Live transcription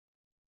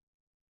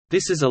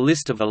This is a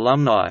list of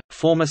alumni,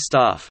 former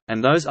staff,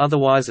 and those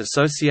otherwise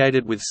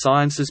associated with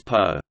Sciences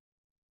Po.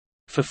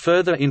 For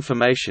further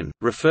information,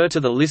 refer to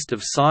the list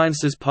of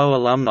Sciences Po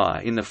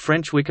alumni in the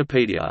French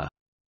Wikipedia.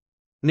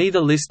 Neither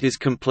list is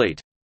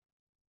complete.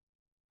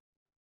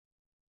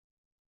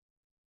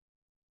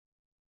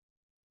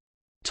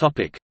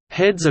 Topic: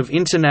 Heads of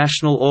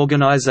international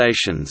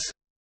organizations.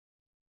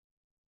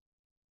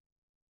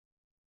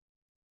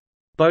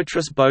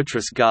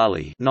 Boutros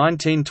Ghali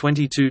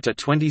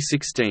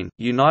 (1922–2016),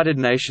 United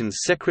Nations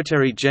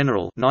Secretary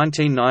General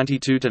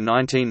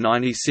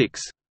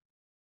 (1992–1996).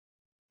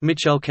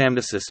 Michel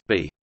Camdessus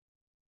B.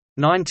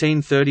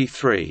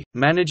 1933,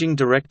 Managing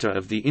Director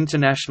of the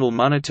International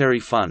Monetary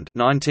Fund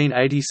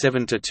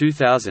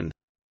 (1987–2000).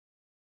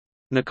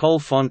 Nicole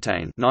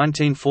Fontaine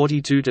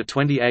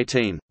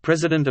 (1942–2018),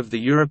 President of the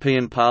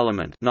European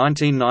Parliament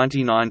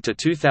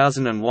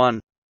 (1999–2001).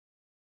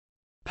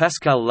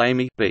 Pascal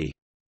Lamy B.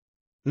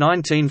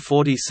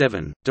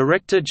 1947,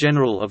 Director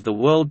General of the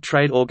World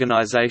Trade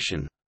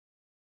Organization.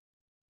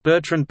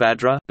 Bertrand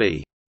Badra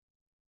B.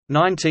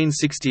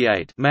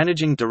 1968,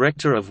 Managing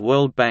Director of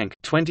World Bank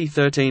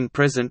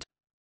 2013–present.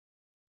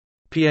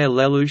 Pierre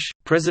Lelouch,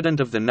 President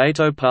of the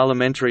NATO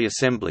Parliamentary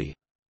Assembly.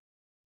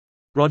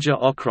 Roger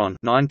Ocron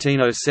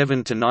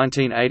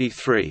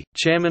 (1907–1983),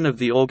 Chairman of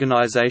the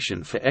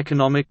Organization for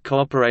Economic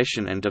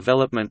Cooperation and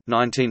Development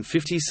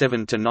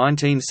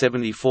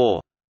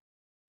 1957–1974.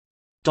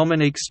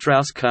 Dominique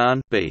Strauss-Kahn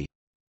B.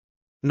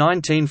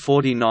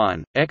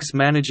 1949,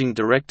 ex-Managing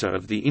Director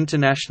of the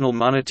International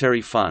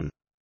Monetary Fund.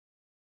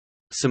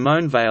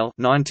 Simone Veil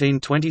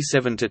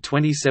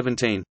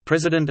 (1927–2017),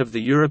 President of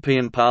the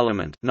European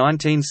Parliament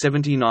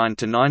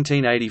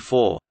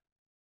 1979–1984.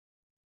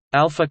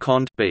 Alpha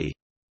Conde B.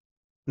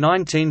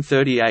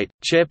 1938,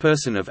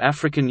 Chairperson of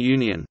African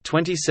Union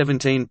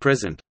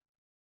 2017–present.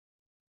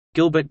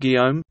 Gilbert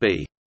Guillaume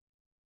B.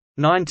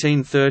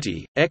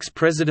 1930,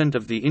 ex-President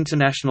of the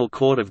International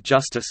Court of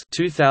Justice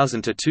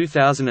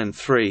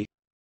 2000–2003.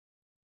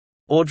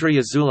 Audrey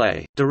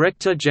Azoulay,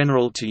 Director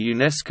General to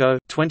UNESCO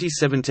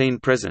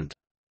 2017–present.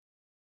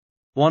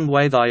 Juan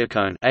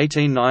Huaythiacón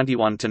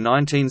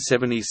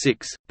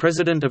 (1891–1976),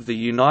 President of the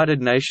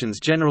United Nations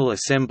General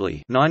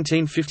Assembly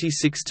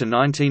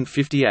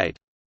 1956–1958.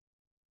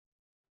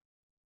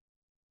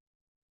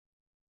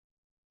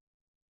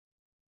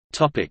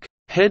 Topic: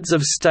 Heads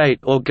of state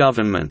or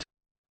government.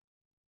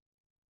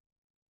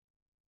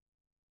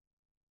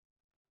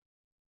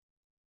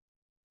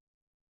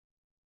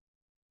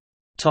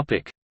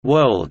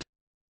 World.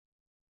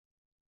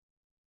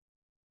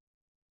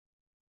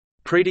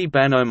 Preeti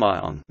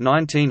Banomayong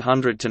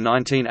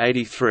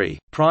 (1900–1983),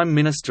 Prime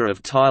Minister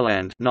of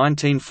Thailand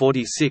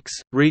 1946,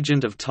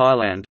 Regent of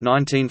Thailand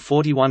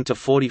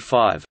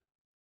 1941–45.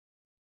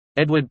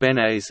 Edward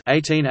Beneš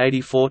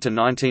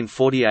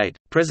 (1884–1948),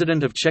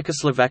 President of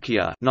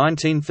Czechoslovakia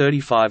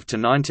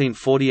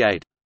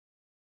 1935–1948.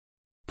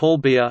 Paul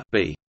Biya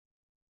B.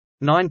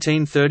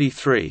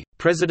 1933,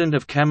 President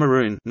of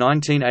Cameroon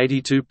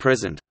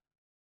 1982–present.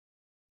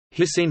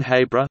 Hissène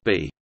Habre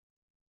B.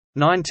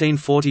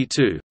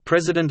 1942,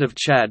 President of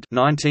Chad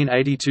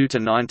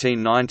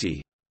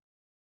 1982–1990.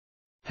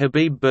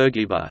 Habib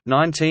Bourguiba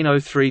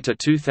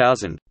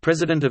 1903–2000,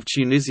 President of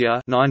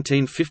Tunisia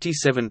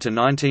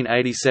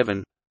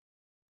 1957–1987.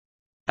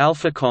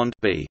 Alpha Conde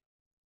B.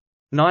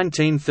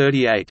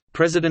 1938,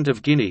 President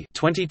of Guinea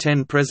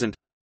 2010–present.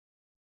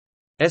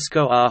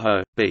 Esko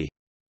Aho B.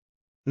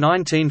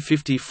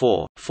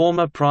 1954,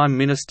 former Prime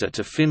Minister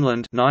to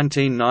Finland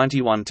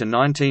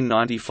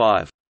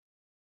 1991–1995.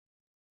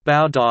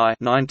 Bao Dai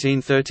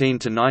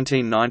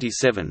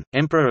 (1913–1997),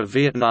 Emperor of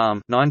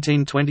Vietnam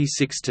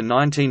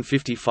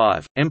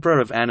 (1926–1955),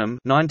 Emperor of Annam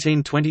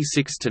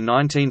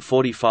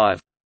 (1926–1945).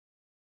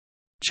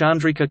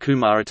 Chandrika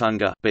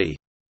Kumaratunga B.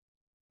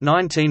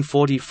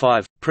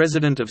 1945,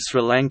 President of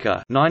Sri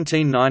Lanka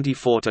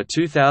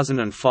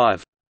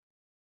 (1994–2005).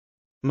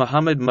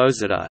 Muhammad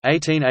Mosaddegh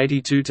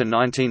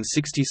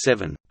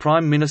 (1882–1967),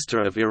 Prime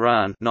Minister of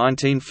Iran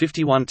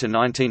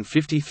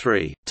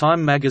 (1951–1953),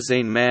 Time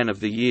Magazine Man of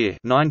the Year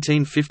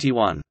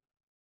 (1951).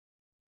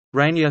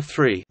 Rainier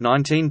III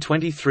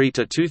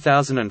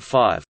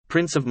 (1923–2005),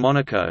 Prince of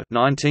Monaco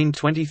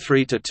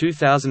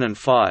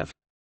 (1923–2005).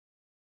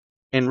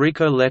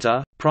 Enrico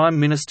Letta, Prime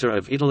Minister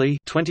of Italy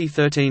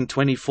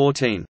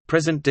 (2013–2014),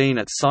 present Dean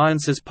at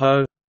Sciences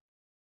Po.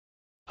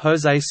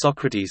 José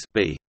Sócrates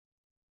B.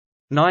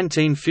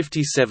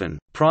 1957,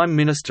 Prime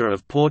Minister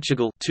of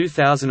Portugal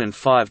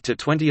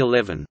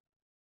 2005–2011.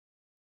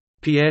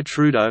 Pierre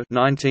Trudeau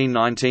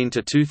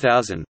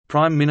 (1919–2000),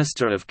 Prime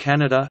Minister of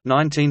Canada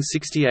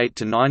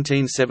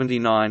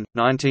 1968–1979,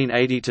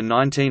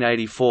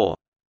 1980–1984.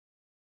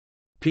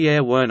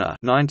 Pierre Werner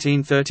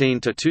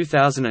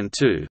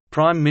 (1913–2002),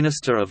 Prime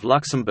Minister of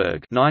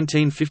Luxembourg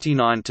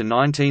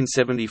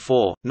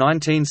 1959–1974,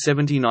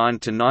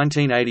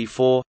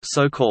 1979–1984,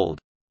 so-called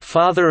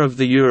 "Father of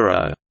the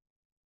Euro".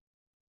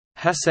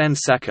 Hasan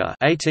Sakar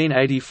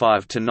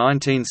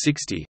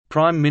 (1885–1960),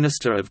 Prime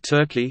Minister of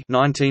Turkey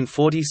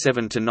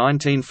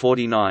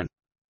 1947–1949.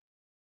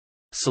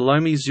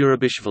 Salome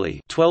Zurabishvili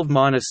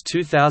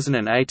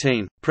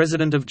 12–2018,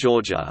 President of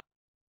Georgia.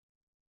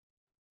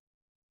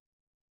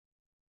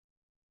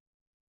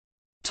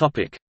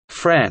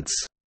 France.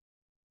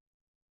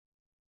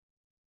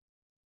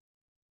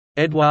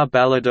 Édouard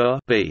Balladur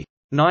b.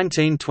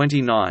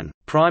 1929,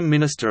 Prime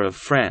Minister of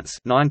France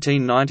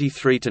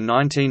 1993 to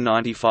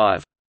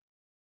 1995.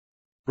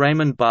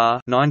 Raymond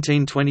Barre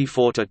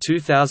 1924 to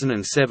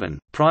 2007,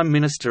 Prime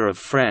Minister of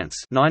France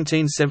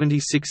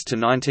 1976 to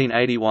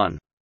 1981.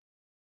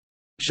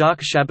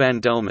 Jacques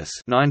Chaban-Delmas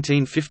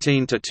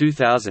 1915 to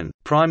 2000,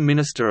 Prime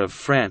Minister of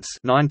France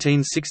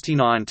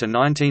 1969 to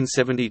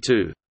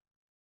 1972.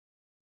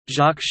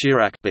 Jacques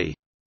Chirac b.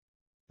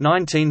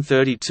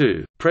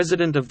 1932,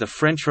 President of the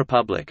French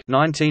Republic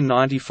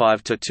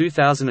 1995 to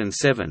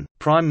 2007,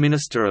 Prime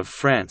Minister of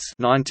France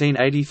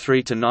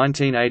 1983 to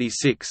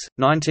 1986,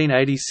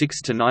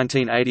 1986 to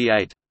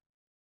 1988.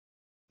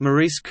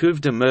 Maurice Couve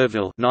de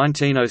Merville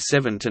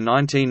 1907 to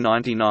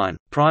 1999,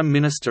 Prime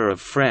Minister of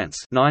France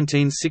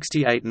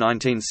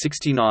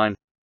 1968–1969.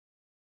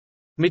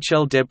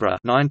 Michel Debré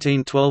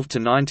 1912 to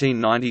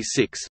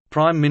 1996,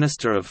 Prime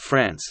Minister of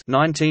France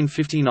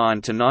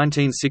 1959 to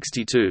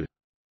 1962.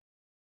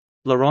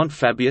 Laurent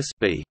Fabius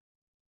b.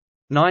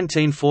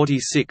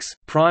 1946,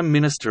 Prime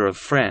Minister of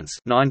France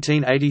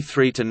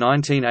 1983 to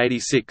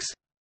 1986.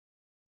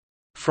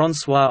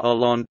 François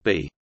Hollande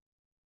b.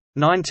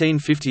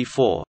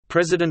 1954,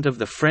 President of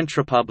the French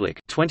Republic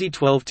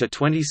 2012 to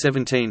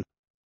 2017.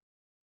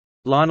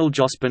 Lionel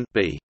Jospin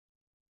b.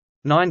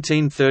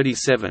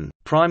 1937,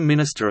 Prime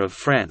Minister of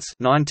France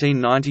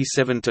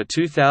 1997 to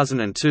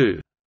 2002.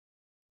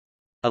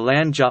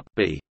 Alain Juppé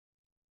b.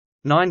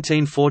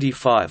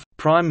 1945,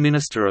 Prime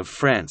Minister of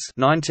France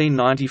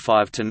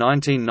 1995 to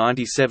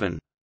 1997.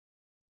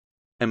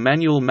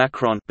 Emmanuel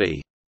Macron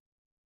b.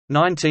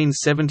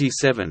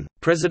 1977,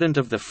 President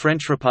of the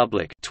French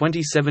Republic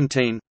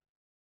 2017.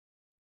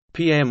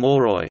 Pierre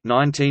Mauroy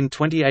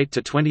 1928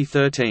 to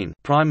 2013,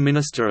 Prime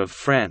Minister of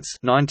France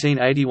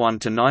 1981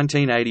 to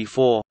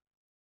 1984.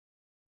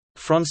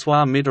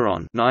 François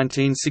Mitterrand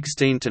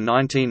 1916 to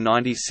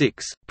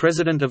 1996,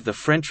 President of the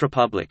French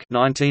Republic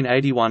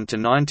 1981 to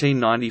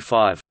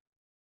 1995.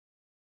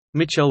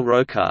 Michel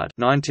Rocard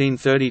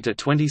 1930 to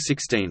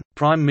 2016,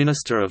 Prime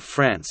Minister of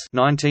France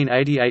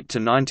 1988 to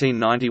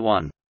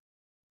 1991.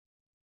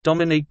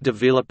 Dominique de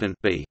Villepin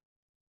b.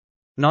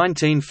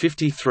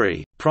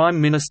 1953, Prime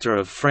Minister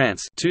of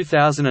France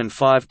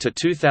 2005 to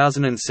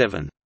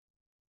 2007.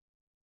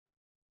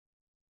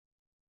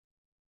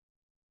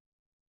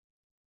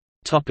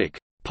 Topic: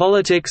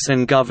 Politics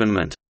and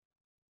government.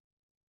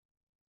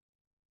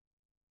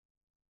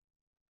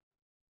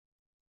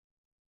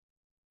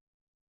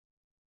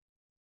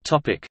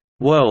 Topic: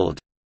 World.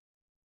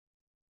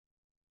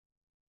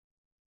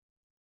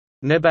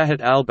 Nebahat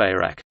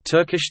Albayrak,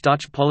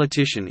 Turkish-Dutch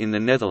politician in the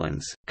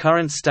Netherlands,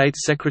 current State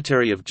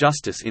Secretary of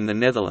Justice in the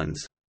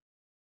Netherlands.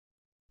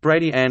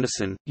 Brady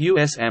Anderson,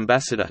 U.S.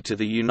 Ambassador to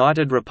the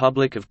United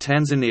Republic of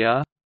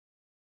Tanzania.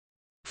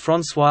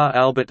 François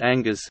Albert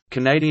Angers,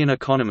 Canadian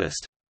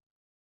economist.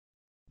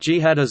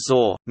 Jihad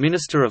Azor,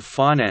 Minister of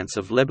Finance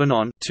of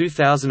Lebanon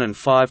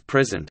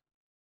 2005–present.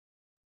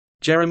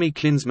 Jeremy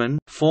Kinsman,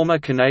 former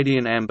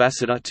Canadian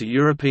Ambassador to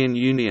European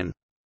Union.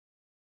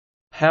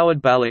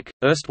 Howard Balloch,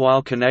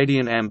 erstwhile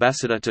Canadian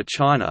Ambassador to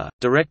China,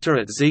 Director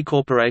at Z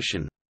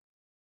Corporation.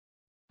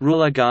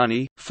 Rula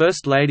Ghani,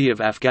 First Lady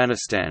of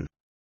Afghanistan.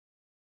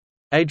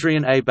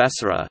 Adrian A.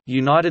 Bassara,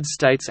 United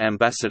States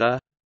Ambassador.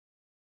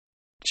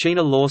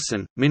 China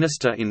Lawson,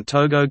 Minister in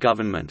Togo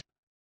government.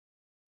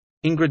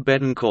 Ingrid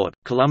Betancourt,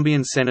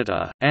 Colombian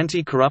Senator,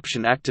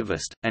 anti-corruption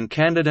activist, and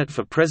candidate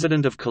for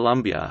President of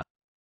Colombia.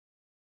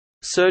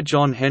 Sir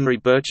John Henry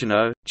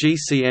Birchenough,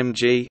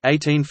 GCMG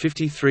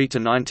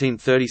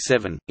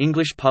 (1853–1937),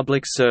 English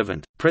public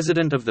servant,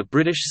 President of the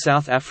British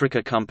South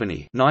Africa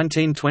Company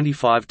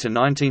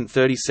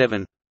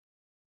 (1925–1937).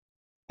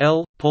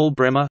 L. Paul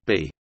Bremer,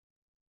 B.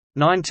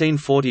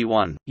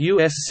 1941,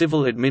 U.S.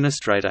 Civil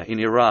Administrator in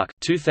Iraq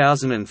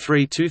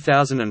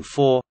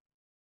 2003–2004.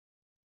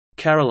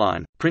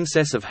 Caroline,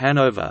 Princess of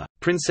Hanover,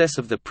 Princess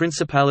of the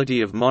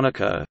Principality of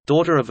Monaco,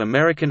 daughter of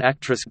American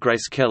actress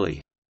Grace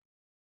Kelly.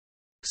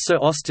 Sir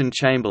Austen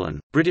Chamberlain,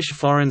 British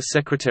Foreign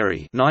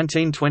Secretary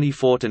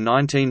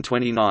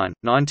 1924–1929,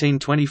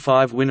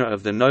 1925 winner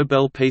of the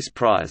Nobel Peace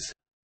Prize.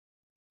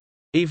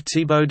 Yves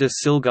Thibault de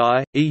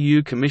Silguy,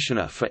 EU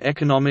Commissioner for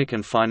Economic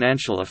and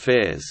Financial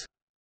Affairs.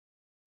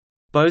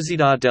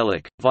 Božidar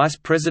Delic, Vice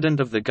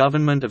President of the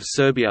Government of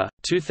Serbia,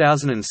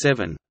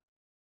 2007.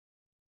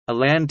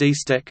 Alain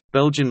Diestek,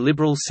 Belgian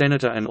Liberal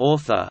Senator and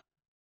author.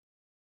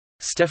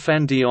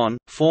 Stéphane Dion,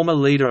 former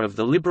leader of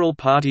the Liberal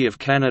Party of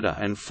Canada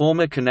and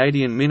former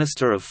Canadian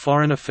Minister of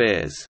Foreign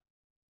Affairs.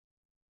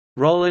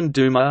 Roland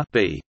Dumas,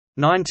 B.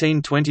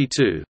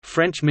 1922,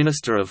 French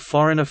Minister of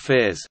Foreign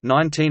Affairs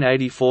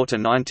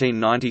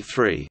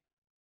 1984–1993.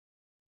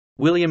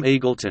 William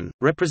Eagleton,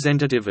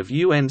 representative of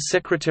UN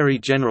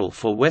Secretary-General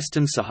for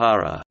Western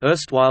Sahara,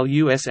 erstwhile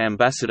U.S.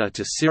 Ambassador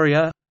to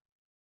Syria.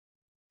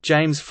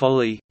 James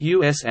Foley,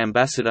 U.S.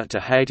 Ambassador to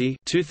Haiti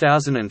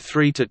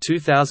 2003 to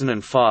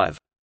 2005.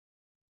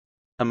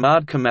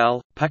 Ahmad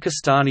Kamal,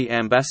 Pakistani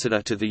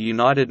Ambassador to the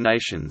United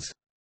Nations.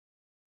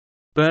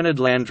 Bernard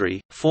Landry,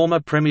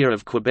 former Premier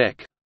of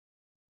Quebec.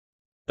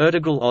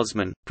 Ertugrul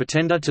Osman,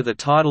 pretender to the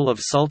title of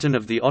Sultan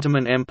of the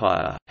Ottoman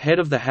Empire, head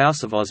of the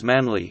House of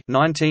Osmanli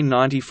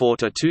 1994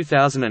 to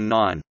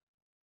 2009.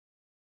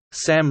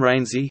 Sam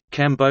Rainsy,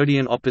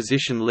 Cambodian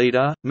opposition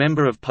leader,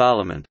 Member of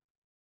Parliament.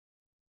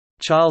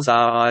 Charles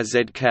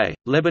Rizk,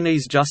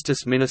 Lebanese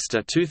Justice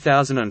Minister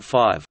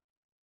 2005.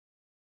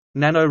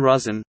 Nano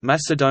Ruzin,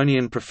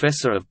 Macedonian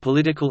Professor of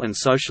Political and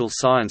Social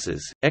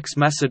Sciences,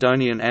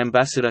 ex-Macedonian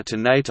Ambassador to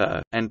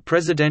NATO, and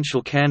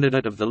presidential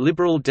candidate of the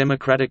Liberal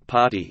Democratic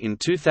Party in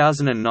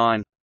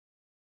 2009.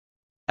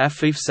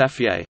 Afif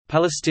Safieh,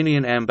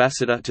 Palestinian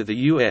Ambassador to the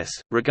U.S.,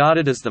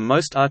 regarded as the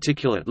most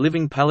articulate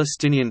living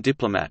Palestinian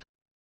diplomat.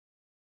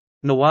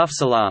 Nawaf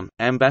Salam,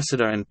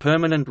 Ambassador and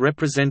Permanent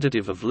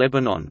Representative of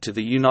Lebanon to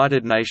the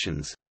United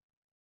Nations.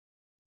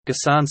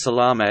 Ghassan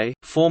Salameh,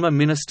 former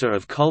Minister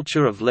of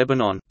Culture of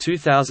Lebanon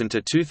 2000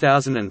 to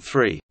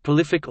 2003,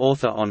 prolific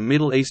author on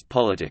Middle East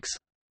politics.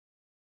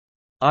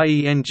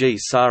 Ieng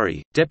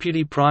Sari,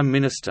 Deputy Prime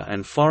Minister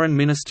and Foreign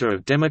Minister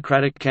of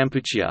Democratic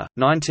Kampuchea,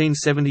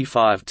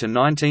 1975 to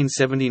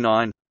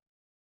 1979.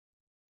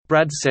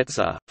 Brad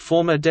Setzer,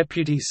 former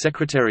Deputy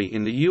Secretary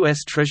in the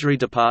U.S. Treasury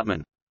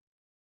Department.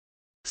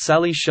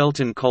 Sally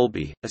Shelton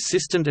Colby,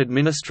 Assistant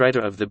Administrator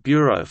of the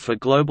Bureau for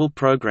Global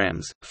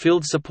Programs,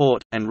 Field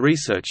Support, and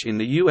Research in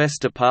the U.S.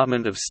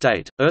 Department of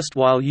State,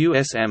 erstwhile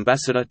U.S.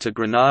 Ambassador to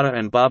Grenada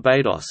and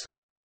Barbados.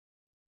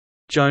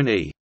 Joan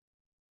E.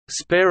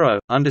 Sparrow,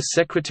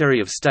 Under-Secretary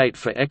of State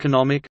for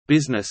Economic,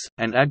 Business,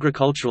 and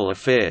Agricultural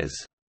Affairs.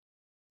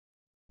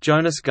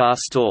 Jonas Gahr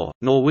Store,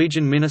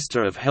 Norwegian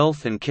Minister of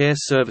Health and Care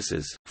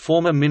Services,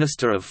 former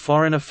Minister of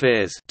Foreign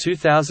Affairs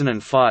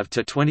 2005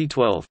 to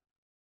 2012.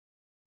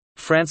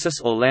 Francis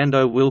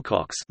Orlando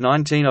Wilcox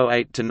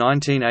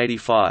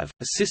 (1908–1985),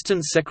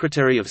 Assistant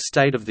Secretary of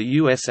State of the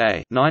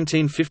USA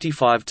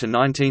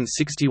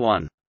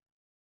 (1955–1961).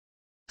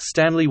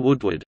 Stanley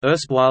Woodward,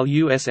 erstwhile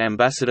U.S.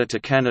 Ambassador to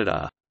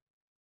Canada.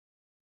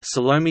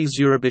 Salome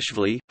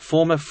Zurabishvili,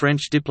 former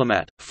French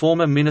diplomat,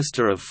 former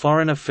Minister of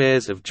Foreign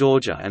Affairs of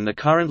Georgia and the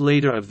current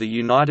leader of the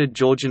United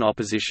Georgian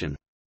Opposition.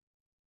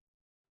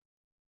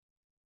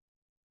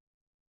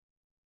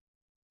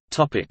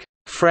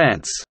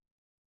 France.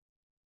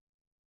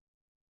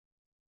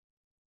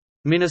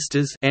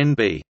 Ministers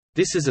 (NB).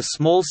 This is a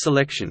small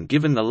selection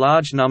given the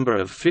large number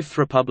of Fifth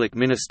Republic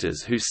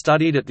ministers who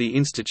studied at the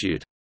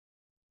Institute.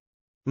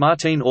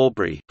 Martine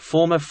Aubry,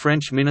 former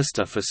French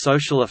Minister for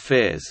Social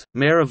Affairs,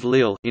 Mayor of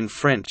Lille in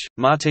French,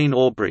 Martine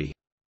Aubry.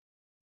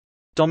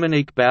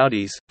 Dominique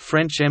Baudis,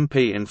 French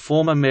MP and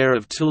former Mayor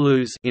of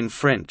Toulouse in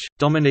French,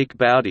 Dominique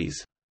Baudis.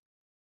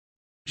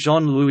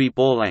 Jean-Louis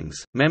Borlänge,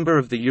 Member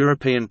of the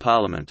European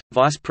Parliament,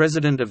 Vice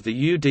President of the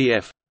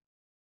UDF.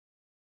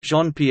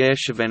 Jean-Pierre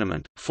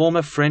Chevènement,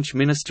 former French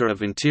Minister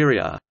of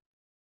Interior.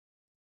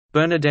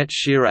 Bernadette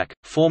Chirac,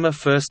 former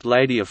First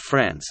Lady of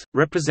France,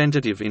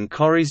 representative in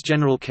Corrie's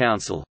General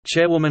Council,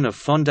 chairwoman of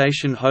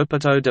Fondation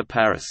Hôpitaux de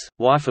Paris,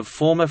 wife of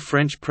former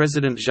French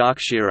President Jacques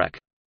Chirac.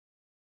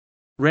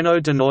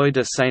 Renaud Denoy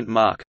de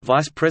Saint-Marc,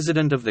 Vice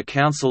President of the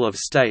Council of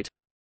State.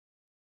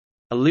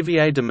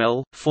 Olivier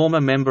Demel,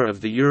 former Member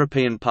of the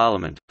European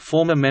Parliament,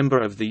 former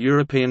Member of the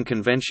European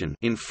Convention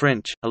in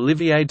French,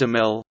 Olivier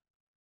Demel.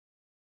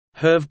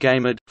 Hervé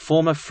Gaimard,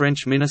 former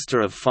French Minister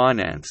of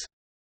Finance.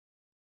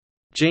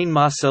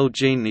 Jean-Marcel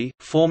Jeanny,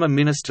 former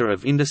Minister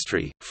of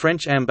Industry,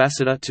 French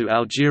Ambassador to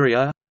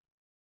Algeria.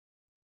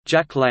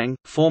 Jacques Lang,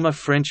 former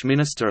French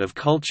Minister of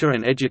Culture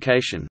and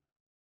Education.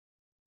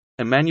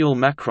 Emmanuel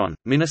Macron,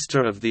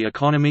 Minister of the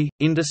Economy,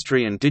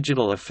 Industry and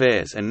Digital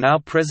Affairs and now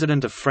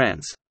President of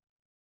France.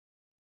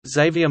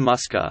 Xavier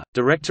Muscat,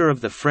 Director of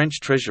the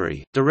French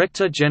Treasury,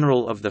 Director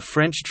General of the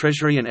French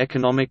Treasury and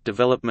Economic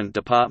Development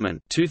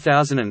Department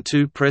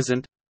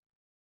 2002–present.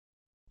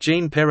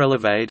 Jean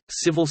Perelevade,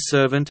 civil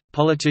servant,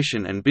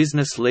 politician and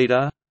business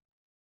leader.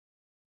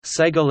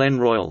 Ségolène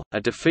Royal, a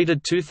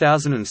defeated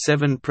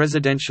 2007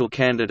 presidential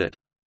candidate.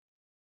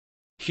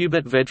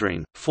 Hubert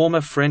Védrine,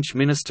 former French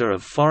Minister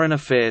of Foreign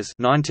Affairs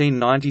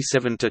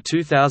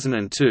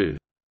 1997–2002.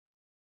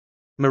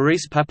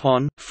 Maurice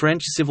Papon,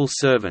 French civil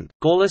servant,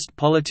 Gaullist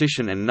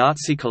politician and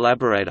Nazi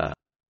collaborator.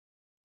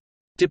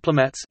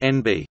 Diplomats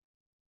 (NB).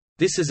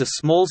 This is a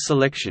small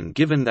selection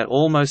given that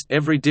almost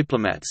every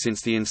diplomat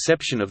since the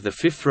inception of the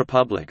Fifth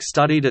Republic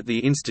studied at the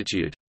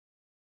Institute.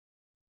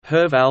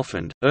 Hervé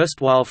Alphand,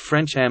 erstwhile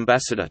French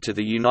ambassador to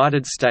the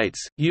United States,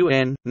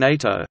 UN,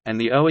 NATO,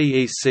 and the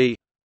OEEC.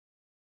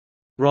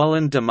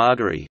 Roland de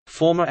Margerie,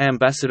 former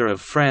ambassador of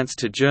France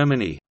to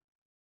Germany.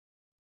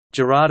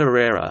 Gerard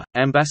Herrera,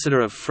 Ambassador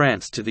of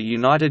France to the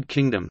United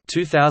Kingdom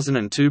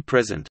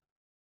 2002–present.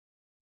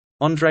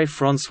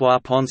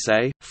 André-François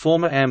Poncet,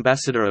 former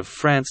Ambassador of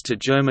France to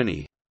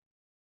Germany.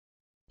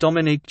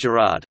 Dominique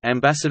Girard,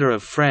 Ambassador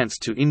of France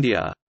to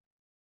India.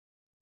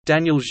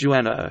 Daniel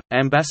Jouanneau,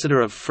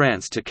 Ambassador of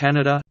France to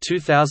Canada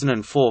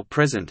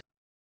 2004–present.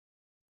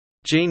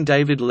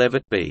 Jean-David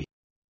Levitt B.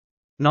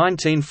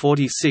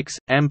 1946,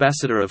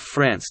 Ambassador of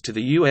France to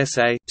the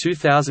USA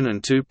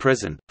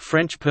 2002–present,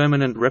 French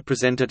Permanent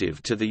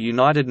Representative to the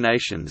United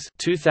Nations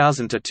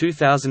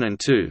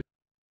 2000–2002.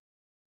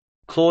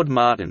 Claude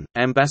Martin,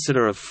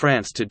 Ambassador of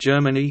France to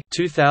Germany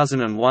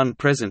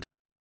 2001–present.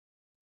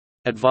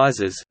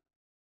 Advisors: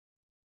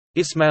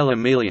 Ismail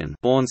Emilian,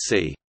 born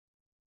c.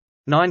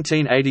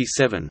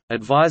 1987,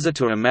 advisor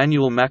to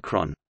Emmanuel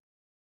Macron.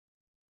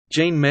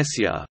 Jean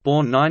Messier,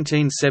 born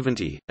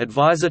 1970,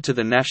 advisor to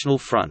the National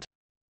Front.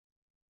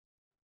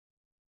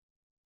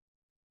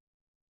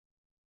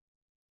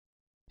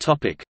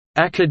 Topic: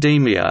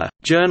 Academia,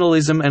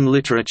 journalism and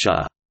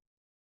literature.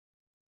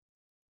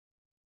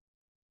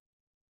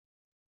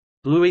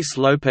 Luis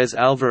López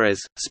Álvarez,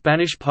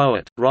 Spanish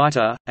poet,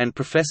 writer, and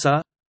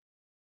professor.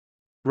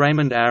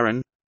 Raymond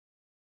Aron.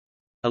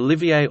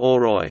 Olivier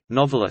Auroy,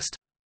 novelist.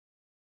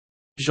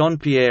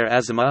 Jean-Pierre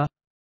Azéma.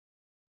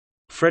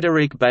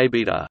 Frédéric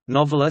Bébeda,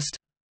 novelist.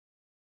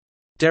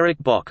 Derek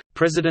Bock,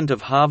 president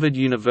of Harvard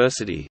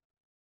University.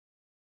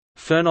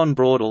 Fernand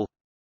Braudel.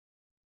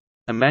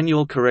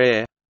 Emmanuel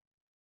Carrère.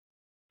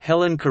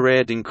 Hélène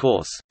Carrère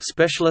d'Incourse,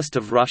 specialist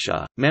of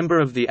Russia, member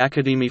of the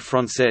Académie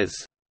Française.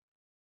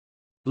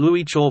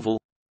 Louis Chauvel.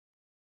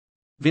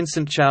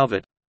 Vincent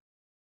Chauvet.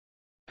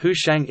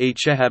 Houshang E.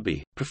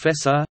 Chehabi,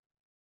 professor.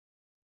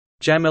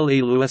 Jamel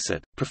E.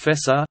 Louisset,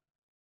 professor.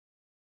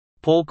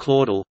 Paul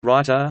Claudel,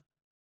 writer.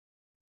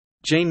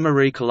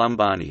 Jean-Marie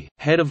Colombani,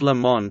 head of Le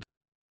Monde.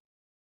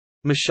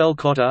 Michel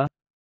Cotta.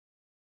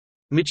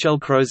 Michel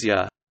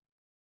Crozier.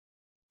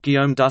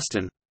 Guillaume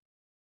Dustin.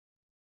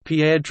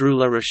 Pierre Drew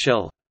La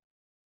Rochelle.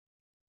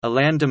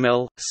 Alain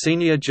Demel,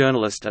 senior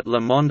journalist at Le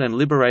Monde and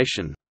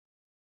Libération.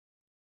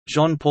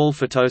 Jean-Paul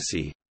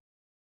Fatoussi.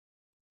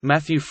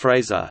 Matthew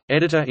Fraser,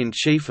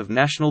 editor-in-chief of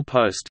National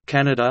Post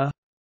Canada.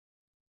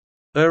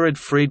 Erhard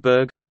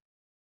Friedberg.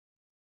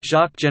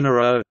 Jacques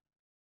Généraux.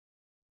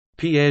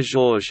 Pierre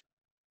Georges.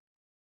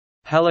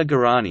 Hala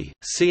Garani,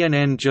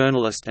 CNN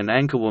journalist and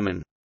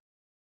anchorwoman.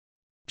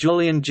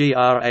 Julian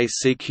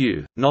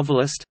Gracq,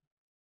 novelist.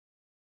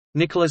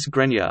 Nicholas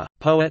Grenier,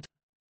 poet.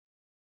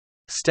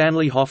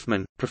 Stanley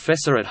Hoffman,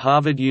 professor at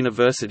Harvard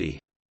University.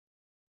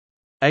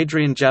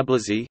 Adrian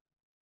Jablasi.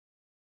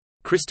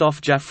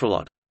 Christophe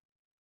Jaffrelot.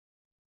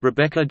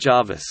 Rebecca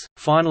Jarvis,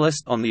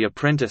 finalist on The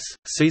Apprentice,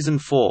 Season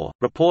 4,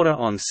 reporter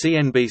on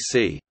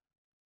CNBC.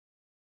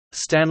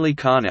 Stanley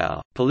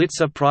Karnow,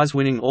 Pulitzer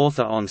Prize-winning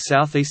author on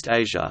Southeast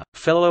Asia,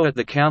 fellow at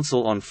the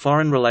Council on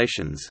Foreign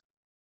Relations.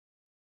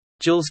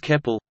 Gilles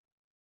Keppel.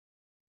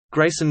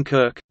 Grayson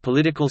Kirk,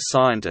 political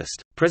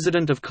scientist,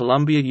 president of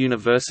Columbia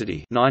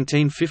University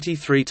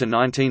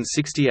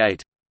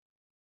 1953–1968.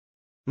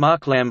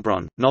 Marc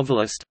Lambron,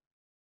 novelist.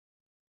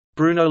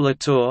 Bruno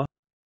Latour.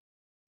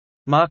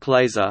 Marc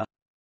Laser.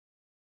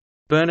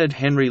 Bernard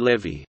Henry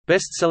Lévy,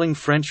 best-selling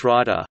French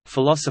writer,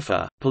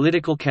 philosopher,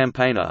 political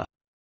campaigner.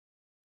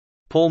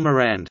 Paul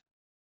Morand.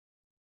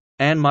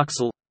 Anne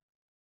Muxel.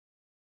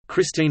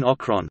 Christine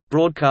Ocron,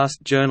 broadcast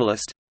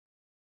journalist.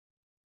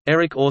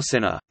 Éric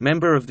Orsena,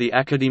 member of the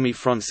Académie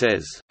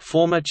Française,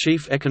 former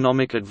chief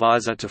economic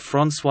advisor to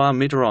François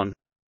Mitterrand.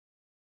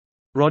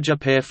 Roger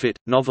Pearfit,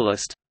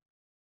 novelist.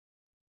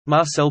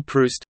 Marcel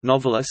Proust,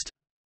 novelist.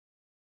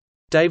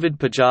 David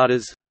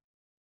Pujadas.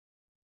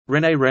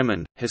 René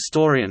Remen,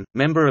 historian,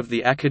 member of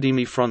the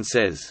Académie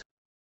Française.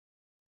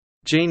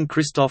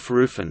 Jean-Christophe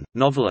Ruffin,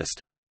 novelist.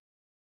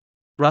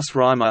 Russ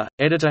Reimer,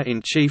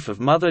 editor-in-chief of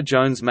Mother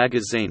Jones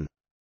magazine.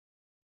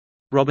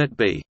 Robert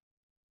B.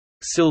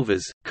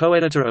 Silvers,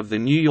 co-editor of the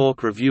New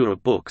York Review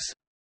of Books.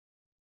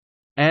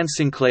 Anne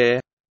Sinclair.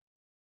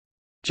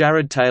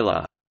 Jared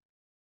Taylor.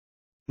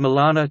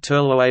 Milana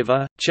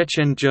Terloeva,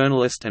 Chechen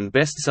journalist and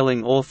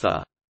best-selling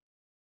author.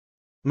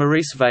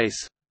 Maurice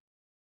Weiss.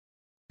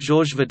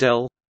 Georges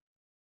Vidal.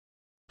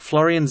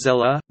 Florian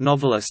Zeller,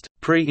 novelist,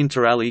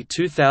 pre-inter alia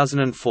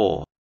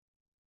 2004.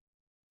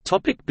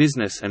 Topic: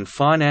 Business and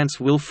finance.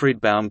 Wilfried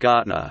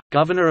Baumgartner,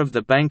 Governor of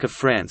the Bank of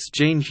France.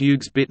 Jean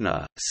Hughes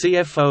Bittner,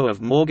 CFO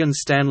of Morgan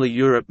Stanley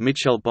Europe.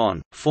 Michel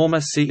Bon, former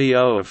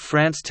CEO of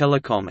France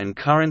Telecom and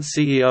current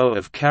CEO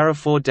of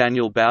Carrefour.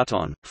 Daniel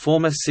Bouton,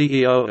 former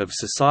CEO of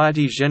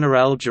Société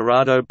Générale.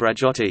 Gerardo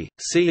Braggiotti,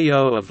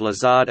 CEO of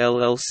Lazard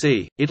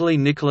LLC, Italy.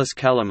 Nicolas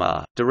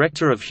Calamar,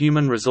 Director of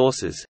Human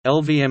Resources,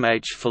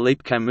 LVMH.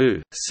 Philippe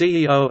Camus,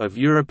 CEO of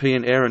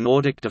European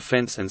Aeronautic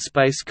Defence and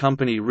Space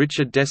Company.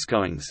 Richard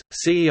Descoings,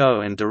 CEO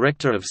and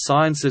Director of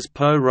Sciences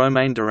Po.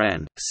 Romain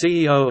Durand,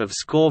 CEO of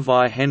SCOR.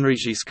 Vi Henry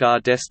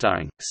Giscard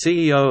d'Estaing,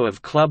 CEO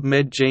of Club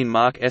Med.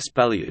 Jean-Marc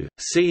Espalieu,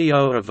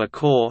 CEO of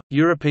Accor,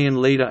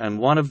 European leader and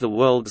one of the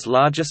world's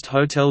largest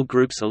hotel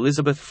groups.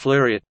 Elizabeth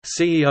Fleuriot,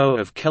 CEO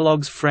of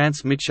Kellogg's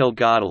France. Michel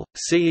Gardel,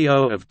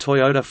 CEO of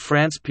Toyota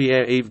France.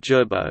 Pierre-Yves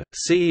Gerbeau,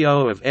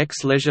 CEO of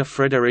Ex-Leisure.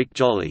 Frédéric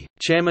Joly,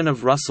 Chairman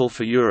of Russell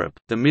for Europe,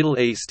 the Middle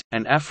East,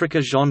 and Africa.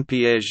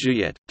 Jean-Pierre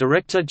Jouyet,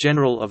 Director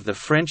General of the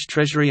French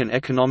Treasury and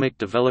Economic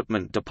Development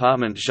Development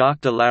Department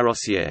Jacques de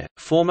Larosière,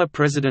 former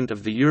President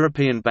of the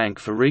European Bank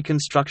for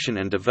Reconstruction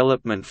and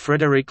Development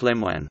Frédéric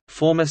Lemoine,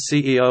 former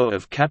CEO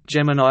of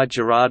Capgemini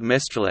Gerard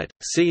Mestrallet,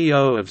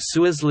 CEO of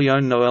Suez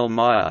Léon Noël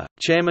Meyer,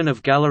 Chairman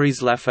of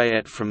Galeries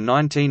Lafayette from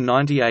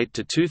 1998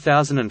 to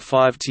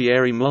 2005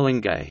 Thierry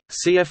Mollinguet,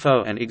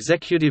 CFO and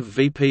Executive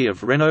VP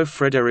of Renault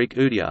Frédéric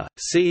Oudéa,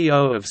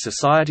 CEO of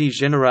Société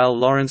Générale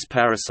Laurence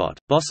Parasot,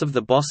 Boss of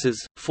the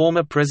Bosses,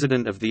 former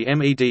President of the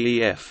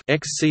MEDEF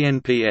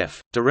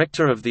ex-CNPF,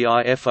 Director of the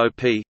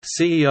IFOP,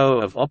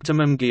 CEO of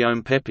Optimum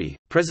Guillaume Pepe,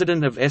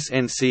 President of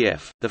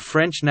SNCF, the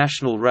French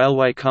National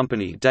Railway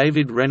Company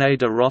David René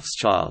de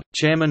Rothschild,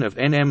 Chairman of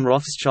NM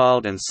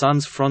Rothschild &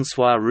 Sons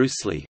François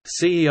Rousselet,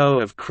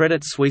 CEO of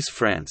Credit Suisse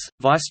France,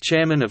 Vice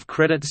Chairman of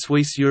Credit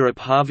Suisse Europe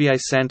Javier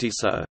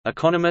Santiso,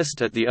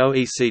 economist at the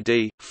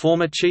OECD,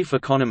 former Chief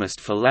Economist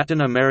for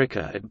Latin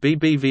America at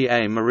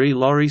BBVA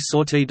Marie-Laurie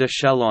Sortie de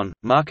Chalon,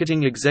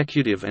 Marketing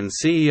Executive and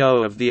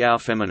CEO of the Our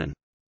Feminine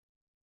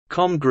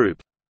Com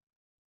Group.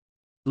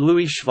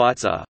 Louis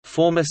Schweitzer,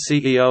 former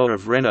CEO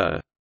of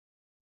Renault.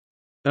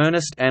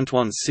 Ernest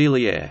Antoine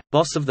Célière,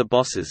 Boss of the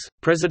Bosses,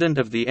 President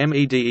of the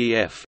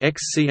MEDEF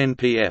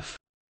ex-CNPF.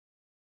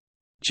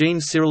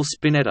 Jean-Cyril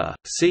Spinetta,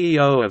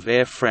 CEO of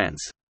Air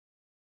France.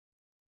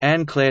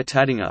 Anne-Claire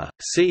Tadinger,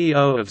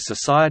 CEO of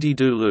Société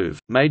du Louvre,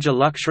 major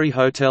luxury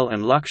hotel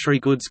and luxury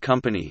goods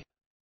company.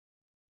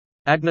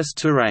 Agnes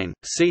Touraine,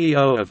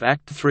 CEO of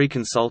Act 3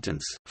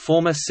 Consultants,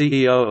 former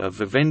CEO of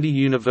Vivendi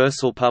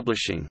Universal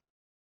Publishing.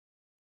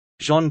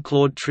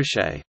 Jean-Claude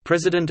Trichet,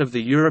 President of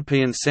the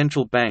European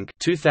Central Bank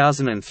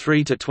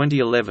 2003 to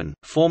 2011,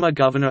 former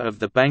Governor of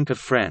the Bank of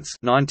France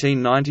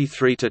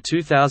 1993 to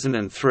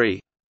 2003.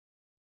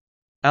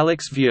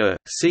 Alex Vieux,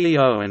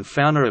 CEO and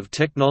founder of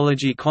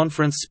technology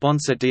conference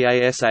sponsor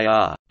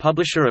DASAR,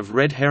 publisher of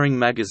Red Herring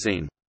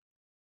magazine.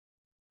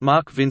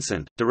 Marc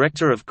Vincent,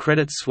 Director of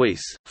Credit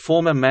Suisse,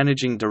 former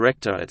Managing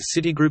Director at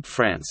Citigroup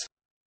France.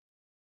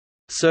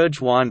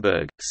 Serge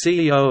Weinberg,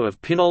 CEO of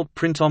Pinault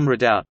Printemps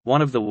Redoute, one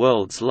of the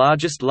world's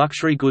largest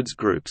luxury goods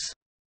groups.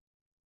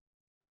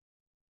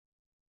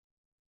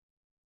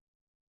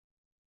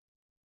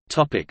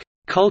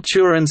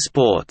 Culture and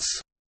sports.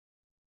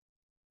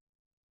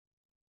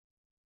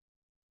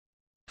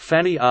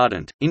 Fanny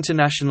Ardant,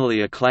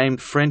 internationally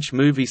acclaimed French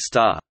movie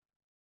star.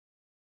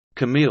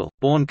 Camille,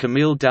 born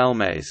Camille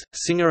Dalmaze,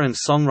 singer and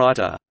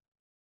songwriter.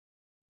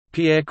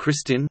 Pierre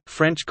Christin,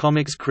 French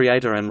comics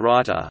creator and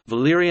writer,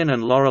 Valérian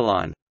and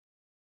Laureline.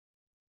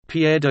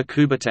 Pierre de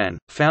Coubertin,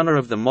 founder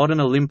of the modern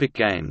Olympic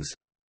Games.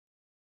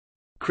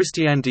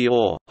 Christian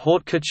Dior,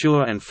 haute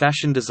couture and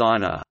fashion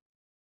designer.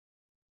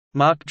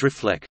 Marc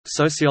Drifleck,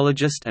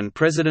 sociologist and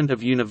president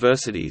of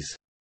universities.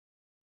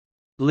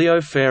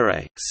 Leo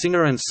Ferre,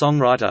 singer and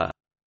songwriter.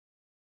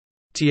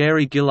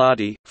 Thierry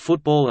Gilardi,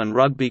 football and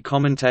rugby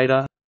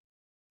commentator.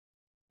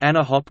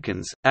 Anna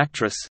Hopkins,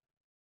 actress.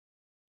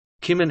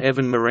 Kim and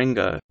Evan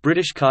Marengo,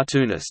 British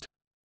cartoonist.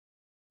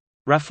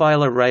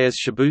 Rafaela Reyes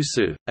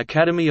Shabusu,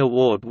 Academy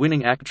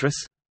Award-winning actress.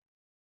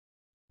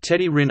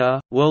 Teddy Riner,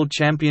 World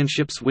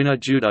Championships winner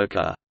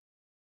judoka.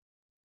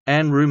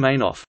 Anne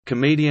Roumanoff,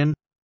 comedian.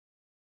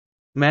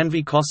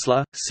 Manvi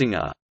Khosla,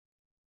 singer.